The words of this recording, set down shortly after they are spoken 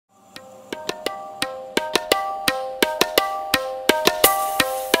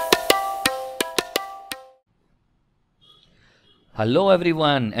Hello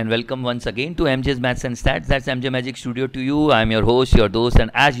everyone and welcome once again to MJ's Maths and Stats. That's MJ Magic Studio to you. I'm your host, your host, and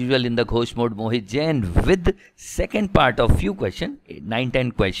as usual in the host mode, Mohit Jain, with second part of few questions,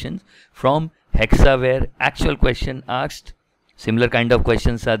 9-10 questions from HEXAWARE Actual Question Asked. Similar kind of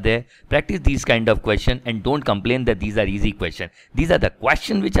questions are there. Practice these kind of questions and don't complain that these are easy questions. These are the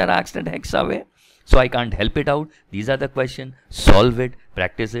questions which are asked at HEXAWARE. So I can't help it out. These are the questions. Solve it,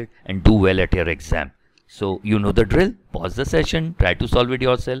 practice it, and do well at your exam. So you know the drill. Pause the session, try to solve it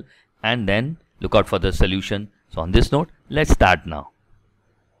yourself, and then look out for the solution. So on this note, let's start now.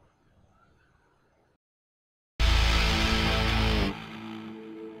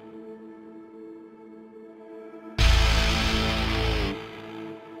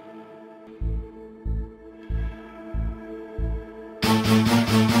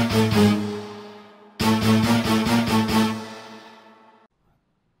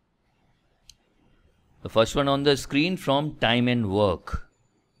 The first one on the screen from Time and Work.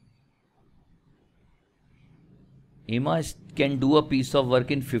 Emma can do a piece of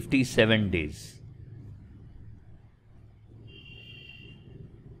work in 57 days.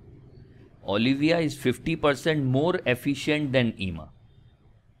 Olivia is 50% more efficient than Emma.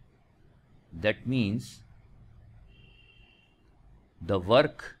 That means the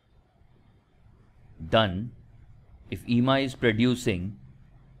work done, if Emma is producing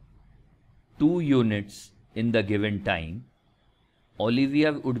 2 units in the given time,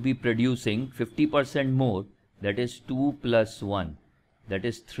 Olivia would be producing 50% more, that is 2 plus 1, that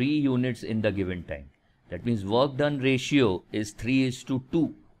is 3 units in the given time. That means work done ratio is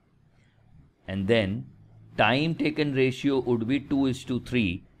 3:2, and then time taken ratio would be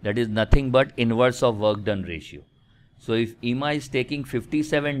 2:3, that is nothing but inverse of work done ratio. So if Emma is taking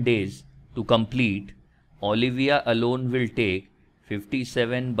 57 days to complete, Olivia alone will take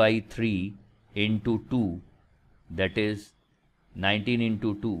 57 by 3 into 2, that is 19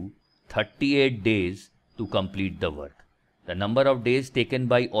 into 2, 38 days to complete the work. The number of days taken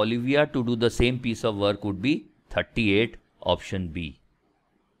by Olivia to do the same piece of work would be 38, option B.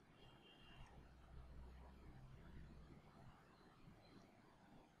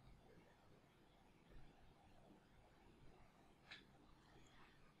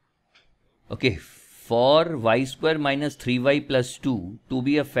 Okay. For y square minus 3y plus 2 to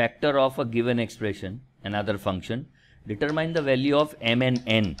be a factor of a given expression, another function, determine the value of m and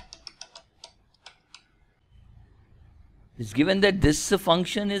n. It's given that this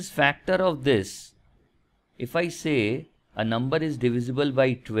function is factor of this. If I say a number is divisible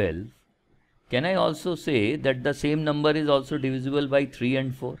by 12, can I also say that the same number is also divisible by 3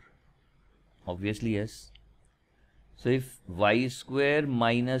 and 4? Obviously yes. So if y square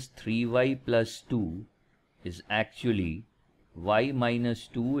minus 3y plus 2 is actually y minus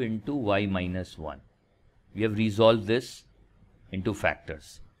 2 into y minus 1. We have resolved this into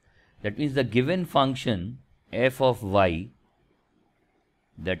factors. That means the given function f of y,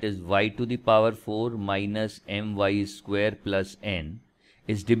 that is y to the power 4 minus my square plus n,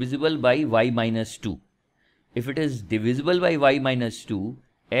 is divisible by y minus 2. If it is divisible by y minus 2,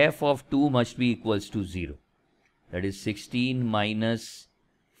 f of 2 must be equals to 0. That is 16 minus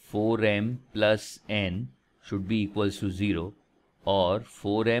 4m plus n should be equals to 0, or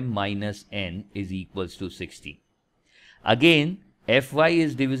 4m minus n is equals to 16. Again, fy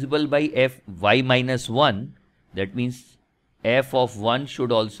is divisible by fy minus 1. That means f of 1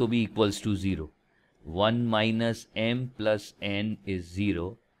 should also be equals to 0. 1 minus m plus n is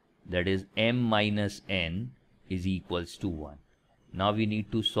 0. That is m minus n is equals to 1. Now we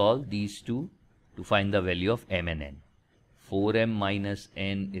need to solve these two to find the value of m and n. 4m minus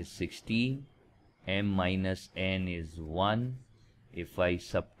n is 16, m minus n is 1. If I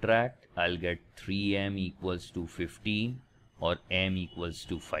subtract, I'll get 3m equals to 15, or m equals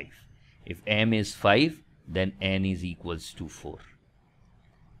to 5. If m is 5, then n is equals to 4.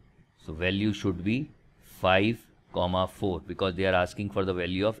 So value should be 5, 4, because they are asking for the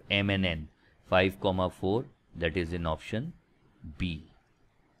value of m and n. 5, 4, that is in option B.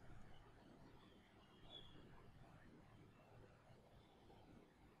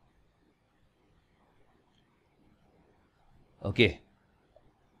 Okay.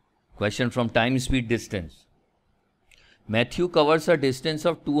 Question from time, speed, distance. Matthew covers a distance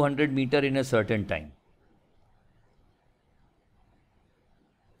of 200 meters in a certain time.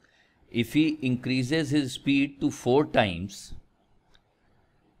 If he increases his speed to 4 times,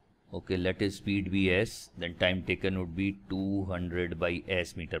 okay, let his speed be s, then time taken would be 200 by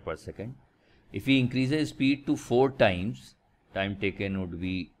s meter per second. If he increases speed to 4 times, time taken would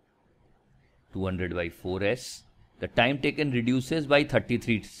be 200 by 4s. The time taken reduces by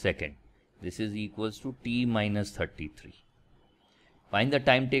 33 seconds. This is equals to t minus 33. Find the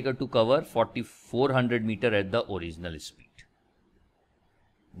time taken to cover 400 meter at the original speed.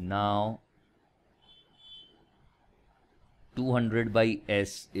 Now 200 by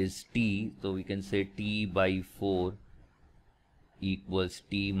s is t, so we can say t by 4 equals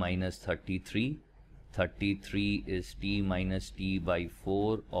t minus 33. 33 is t minus t by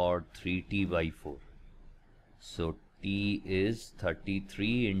 4 or 3t by 4. So t is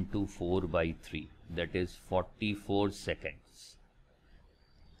 33 into 4 by 3, that is 44 seconds.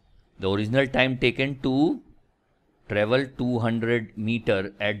 The original time taken to travel 200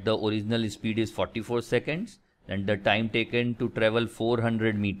 meter at the original speed is 44 seconds, and the time taken to travel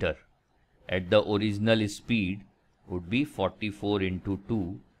 400 meter at the original speed would be 44 into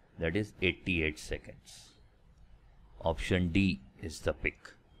 2, that is 88 seconds. Option D is the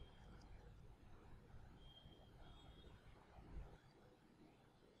pick.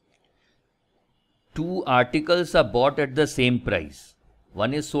 Two articles are bought at the same price.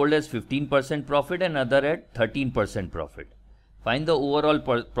 One is sold as 15% profit and other at 13% profit. Find the overall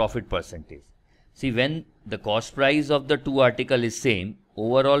profit percentage. See, when the cost price of the two articles is same,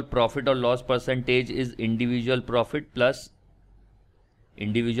 overall profit or loss percentage is individual profit plus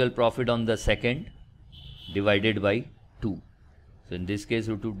individual profit on the second divided by 2. So in this case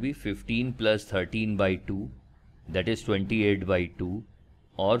it would be 15 plus 13 by 2, that is 28 by 2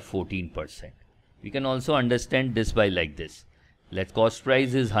 or 14%. We can also understand this by like this. Let cost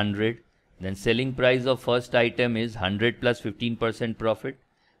price is 100, then selling price of first item is 100 plus 15% profit,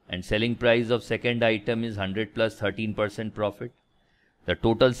 and selling price of second item is 100 plus 13% profit. The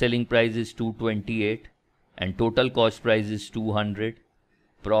total selling price is 228 and total cost price is 200.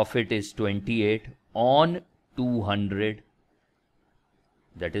 Profit is 28 on 200,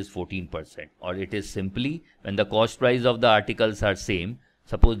 that is 14%. Or it is simply when the cost price of the articles are same,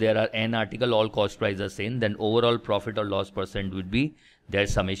 suppose there are n article, all cost price are same, then overall profit or loss percent would be their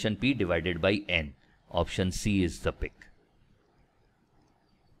summation p divided by n. Option C is the pick.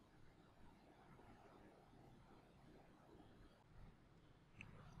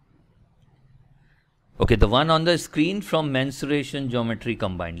 Okay, the one on the screen from mensuration geometry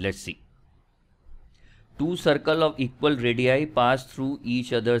combined. Let's see. Two circles of equal radii pass through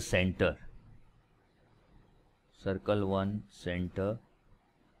each other's center. Circle 1 center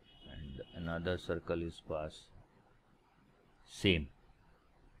and another circle is pass same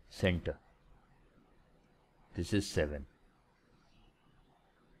center. This is 7.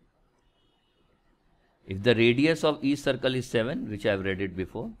 If the radius of each circle is 7, which I have read it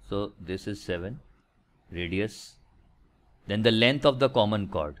before, so this is 7 radius, then the length of the common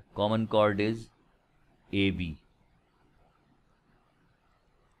chord is AB.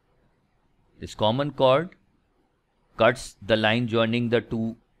 This common chord cuts the line joining the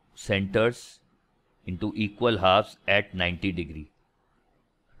two centers into equal halves at 90 degree.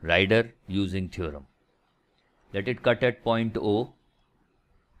 Rider using theorem. Let it cut at point O,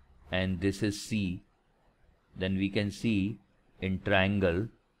 and this is C. Then we can see in triangle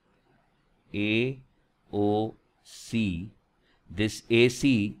AOC, this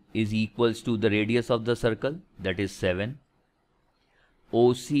AC is equals to the radius of the circle, that is 7.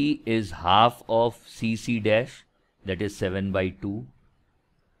 OC is half of CC dash, that is 7 by 2.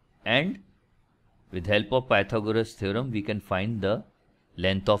 And with help of Pythagoras theorem, we can find the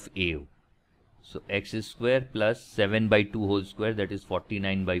length of AO. So x square plus 7 by 2 whole square, that is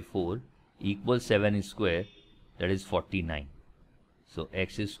 49 by 4, equals 7 square, that is 49. So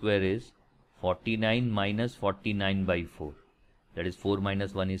x square is 49 minus 49 by 4, that is 4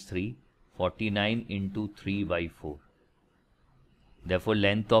 minus 1 is 3, 49 into 3 by 4. Therefore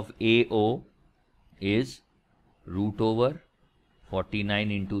length of AO is root over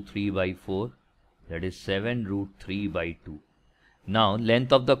 49 into 3 by 4, that is 7 root 3 by 2. Now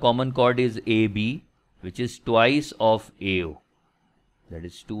length of the common chord is AB, which is twice of AO, that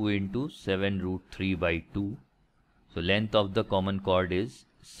is 2 into 7 root 3 by 2. So length of the common chord is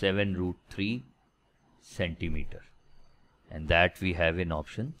 7 root 3 centimeter, and that we have in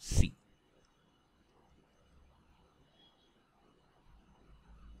option C.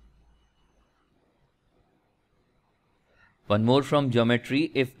 One more from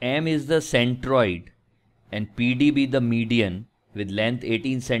geometry. If M is the centroid and PD be the median with length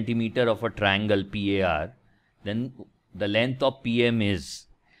 18 centimeter of a triangle PAR, then the length of PM is,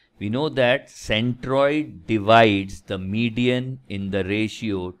 we know that centroid divides the median in the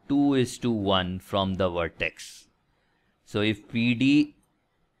ratio 2:1 from the vertex. So if PD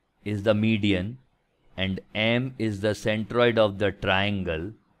is the median and M is the centroid of the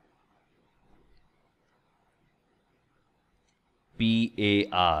triangle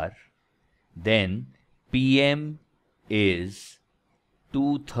PAR, then PM is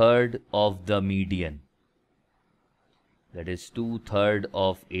 2/3 of the median. That is 2/3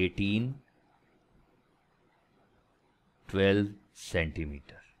 of 18, 12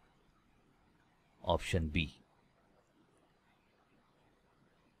 centimeter. Option B.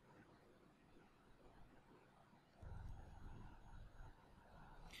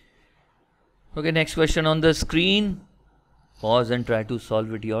 Okay, next question on the screen. Pause and try to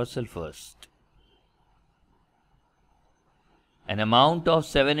solve it yourself first. An amount of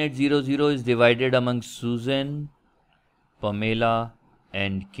 7800 is divided among Susan, Pamela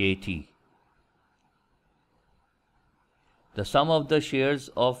and Katie. The sum of the shares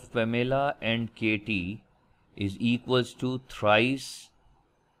of Pamela and Katie is equals to thrice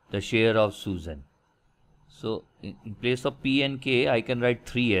the share of Susan. So in place of P and K, I can write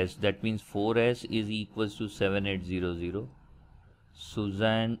 3S. That means 4S is equals to 7800.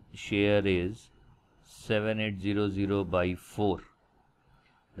 Susan share is 7800 by 4.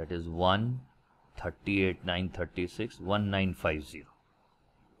 That is 138,936, 1950.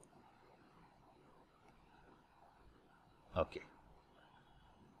 Okay.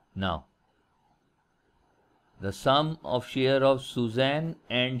 Now, the sum of share of Suzanne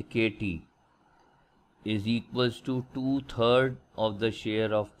and Katie is equals to 2/3 of the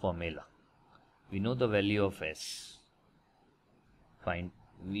share of Pamela. We know the value of S. Fine.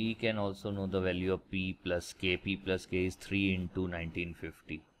 We can also know the value of P plus K. P plus K is 3 into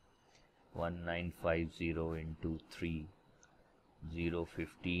 1950. 1950 into 3. 0,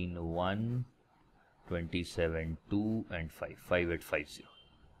 15, 1, 27, 2 and 5. 5850.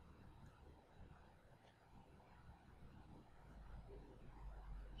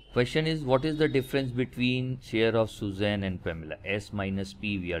 Question is, what is the difference between share of Suzanne and Pamela? S minus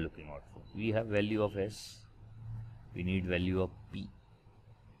P we are looking out for. We have value of S. We need value of P.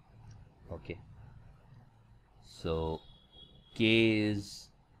 Okay. So K is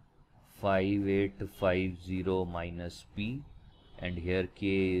 5850 minus P, and here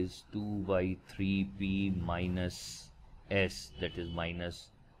K is 2 by 3P minus S, that is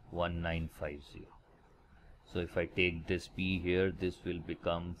minus 1950. So if I take this P here, this will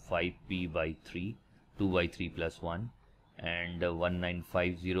become 5P by 3, 2 by 3 plus 1, and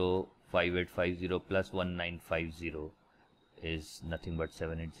 1950, 5850 plus 1950 is nothing but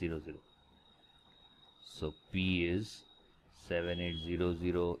 7800. So P is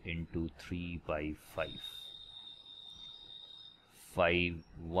 7800 into 3 by 5.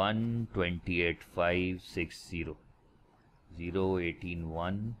 1, 28, 5, 60. 0, 18,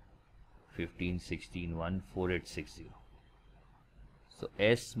 1. 15, 16, 1, 4860. So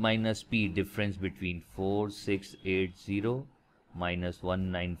S minus P, difference between 4680 minus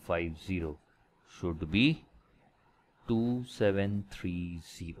 1950 should be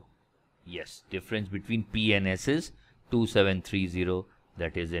 2730. Yes, difference between P and S is 2730.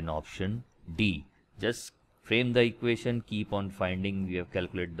 That is in option D. Just frame the equation, keep on finding. We have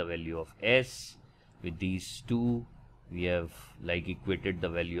calculated the value of S with these two. We have like equated the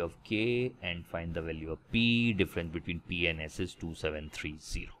value of K and find the value of P. Difference between P and S is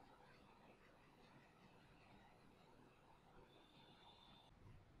 2730.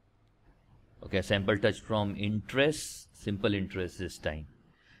 Okay, sample touch from interest, simple interest this time.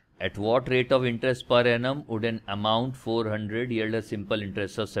 At what rate of interest per annum would an amount 400 yield a simple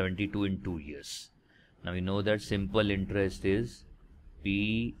interest of 72 in 2 years? Now we know that simple interest is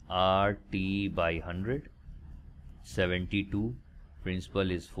PRT by 100. 72,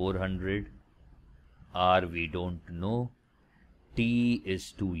 principal is 400, R we don't know, T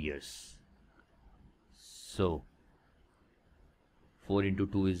is 2 years. So 4 into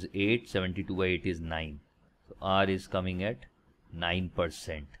 2 is 8, 72 by 8 is 9. So R is coming at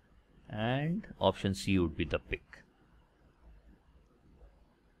 9%, and option C would be the pick.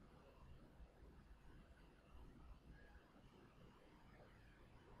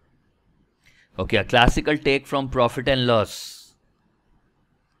 Okay, a classical take from profit and loss.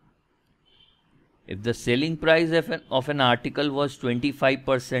 If the selling price of an article was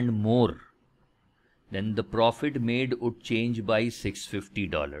 25% more, then the profit made would change by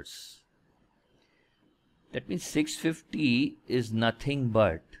 $650. That means 650 is nothing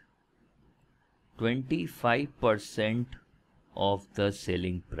but 25% of the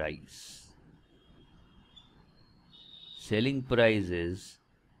selling price. Selling price is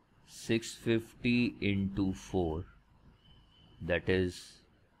 650 into 4, that is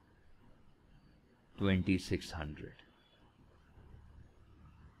 2600.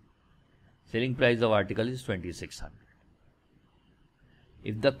 Selling price of article is 2600.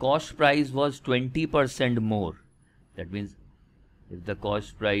 If the cost price was 20% more, that means if the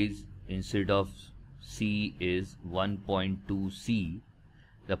cost price instead of C is 1.2 C,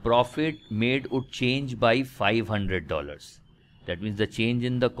 the profit made would change by $500. That means the change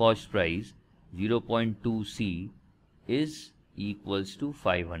in the cost price 0.2C is equals to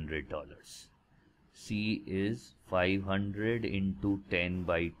 $500. C is 500 into 10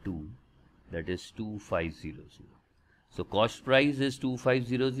 by 2, that is 2500. So cost price is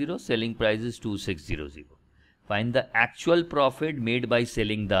 2500, selling price is 2600. Find the actual profit made by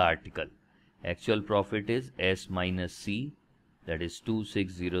selling the article. Actual profit is S minus C, that is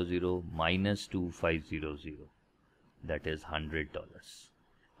 2600 minus 2500, that is $100.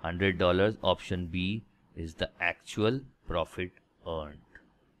 $100, option B is the actual profit earned.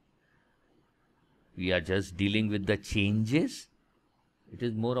 We are just dealing with the changes. It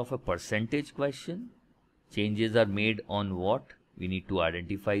is more of a percentage question. Changes are made on what? We need to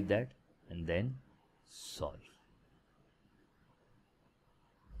identify that and then solve.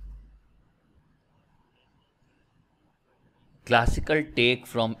 Classical take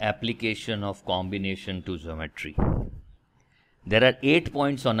from application of combination to geometry. There are 8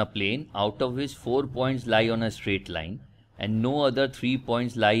 points on a plane, out of which 4 points lie on a straight line and no other 3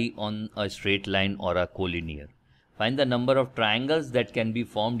 points lie on a straight line or a collinear. Find the number of triangles that can be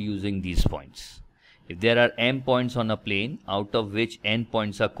formed using these points. If there are m points on a plane, out of which n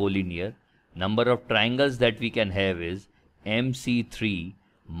points are collinear, number of triangles that we can have is mc3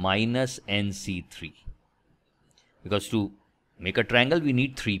 minus nc3. Because to make a triangle we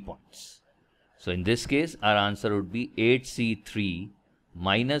need 3 points. So in this case our answer would be 8c3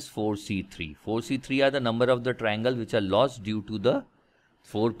 minus 4c3. 4c3 are the number of the triangle which are lost due to the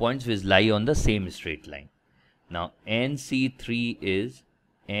 4 points which lie on the same straight line. Now nc3 is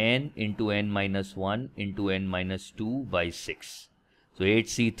n into n minus 1 into n minus 2 by 6. So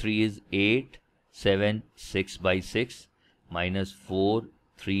 8c3 is 8, 7, 6 by 6 minus 4,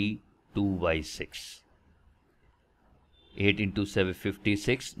 3, 2 by 6. 8 into 7,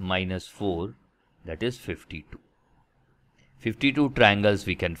 56 minus 4, that is 52. 52 triangles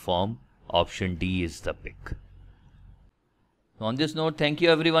we can form. Option D is the pick. On this note, thank you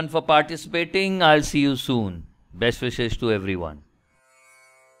everyone for participating. I'll see you soon. Best wishes to everyone.